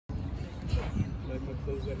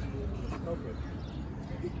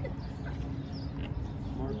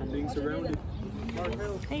Mark, I'm being surrounded.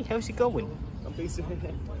 Hey, how's it going? I'm basically.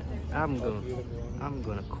 I'm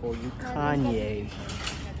gonna call you Kanye.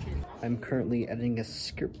 I'm currently editing a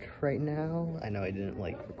script right now. I know I didn't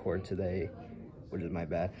like record today, which is my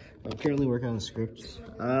bad. But I'm currently working on the script.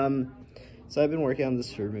 So I've been working on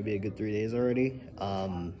this for maybe a good 3 days already.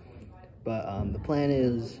 The plan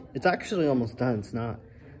is, it's actually almost done. It's not.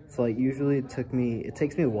 So like usually it takes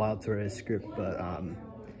me a while to write a script, but I'm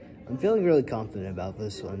feeling really confident about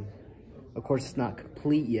this one. Of course, it's not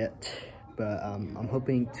complete yet, but I'm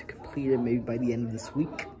hoping to complete it maybe by the end of this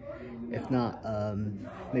week. If not,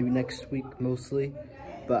 maybe next week mostly.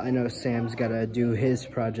 But I know Sam's gotta do his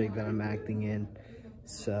project that I'm acting in,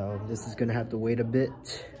 so this is gonna have to wait a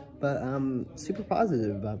bit. But I'm super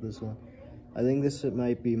positive about this one. I think this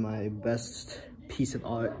might be my best piece of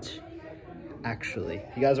art, actually.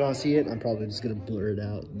 You guys wanna see it? I'm probably just gonna blur it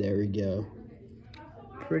out. There we go.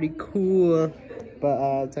 Pretty cool. But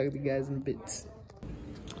I'll talk to you guys in a bit.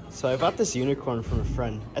 So I bought this unicorn from a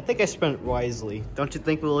friend. I think I spent it wisely. Don't you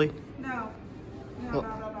think, Lily? No. No,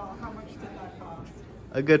 not at all. How much did that cost?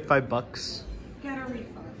 A good $5. Get a refund.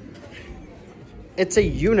 It's a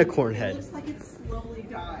unicorn head. It looks like it's slowly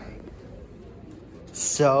dying.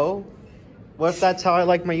 So? What if that's how I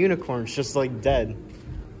like my unicorns? Just like dead?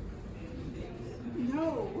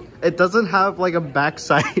 No. It doesn't have like a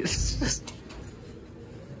backside. It's just...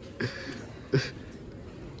 It's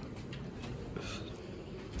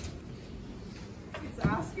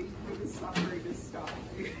asking for the suffering to stop.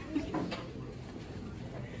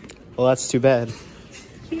 Well, that's too bad. Are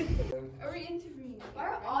we interviewing? Why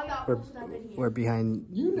are all y'all posted up in here? We're behind.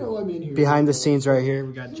 You know I'm in here. Behind the scenes right here.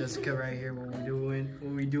 We got Jessica right here. What we doing?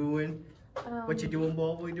 What we doing? What you doing,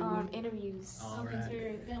 Bob? What we doing? Interviews. All right.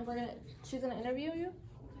 She's gonna interview you?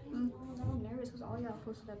 I'm nervous because all y'all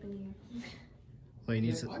posted up in here. Well, you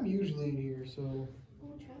need to... I'm usually in here, so.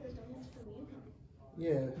 Oh, Travis, don't mess for me.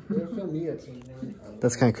 Yeah, they'll film me at some point.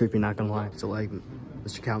 That's kind of creepy, not gonna lie. So like,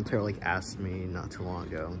 Mr. Counter like asked me not too long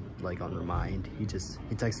ago, like on Remind. He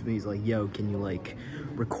texted me. He's like, "Yo, can you like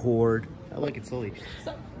record?" I like it silly.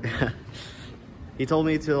 He told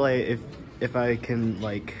me to like if I can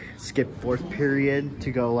like skip 4th period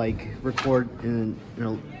to go like record in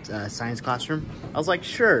science classroom. I was like,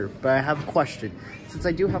 sure, but I have a question. Since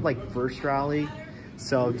I do have like first rally.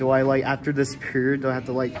 So do I like after this period do I have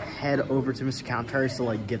to like head over to Mr. Counters to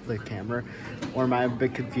like get the camera, or am I a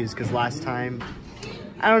bit confused? Because last time,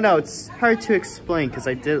 I don't know. It's hard to explain because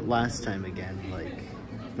I did it last time again, like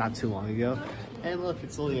not too long ago. And look,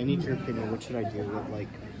 it's Lily. I need your opinion. What should I do with like?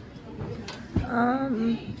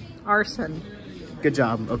 Arson. Good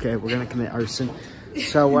job. Okay, we're gonna commit arson.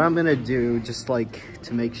 So what I'm gonna do, just like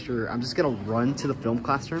to make sure, I'm just gonna run to the film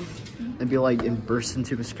classroom and be like, and burst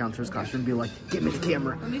into Mr. Counter's classroom and be like, give me the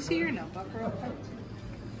camera. Let me see your notebook real quick.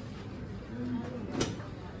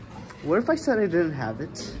 What if I said I didn't have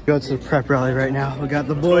it? Go to the prep rally right now. We got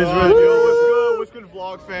the boys ready. Yo, what's good? What's good,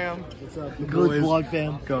 vlog fam? What's up, good vlog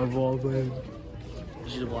fam? Go vlog fam. You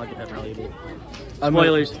should vlog at that rally, dude.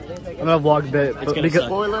 Spoilers. I'm gonna vlog a bit. It's gonna suck.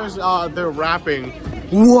 Spoilers, they're rapping.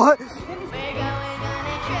 What?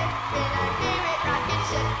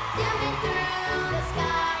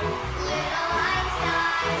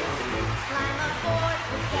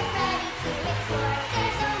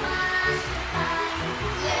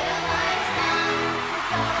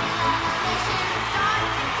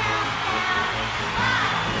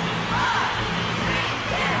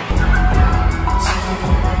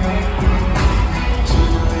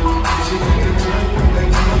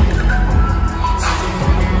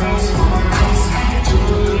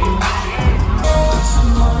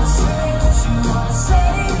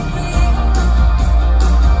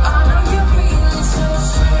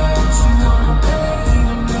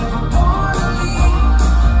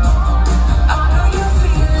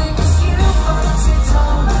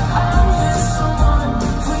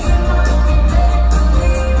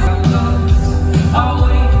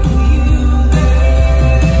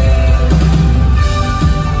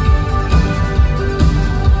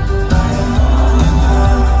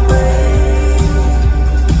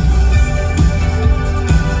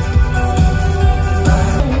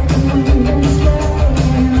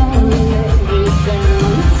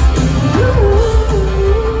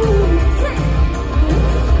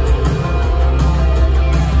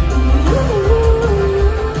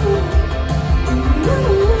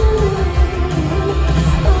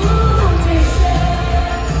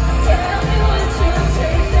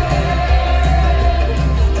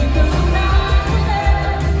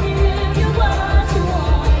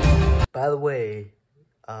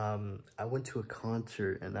 I went to a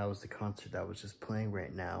concert, and that was the concert that was just playing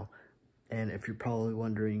right now. And if you're probably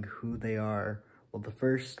wondering who they are, well, the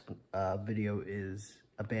first video is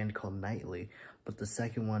a band called Nightly, but the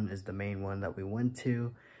second one is the main one that we went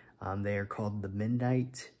to. They are called The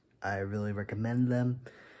Midnight. I really recommend them.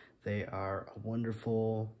 They are a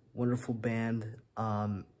wonderful, wonderful band.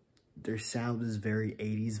 Their sound is very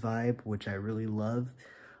 80s vibe, which I really love.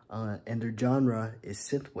 And their genre is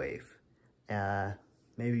synthwave.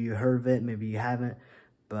 Maybe you heard of it, maybe you haven't,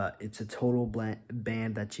 but it's a total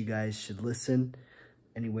band that you guys should listen.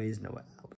 Anyways, Noah.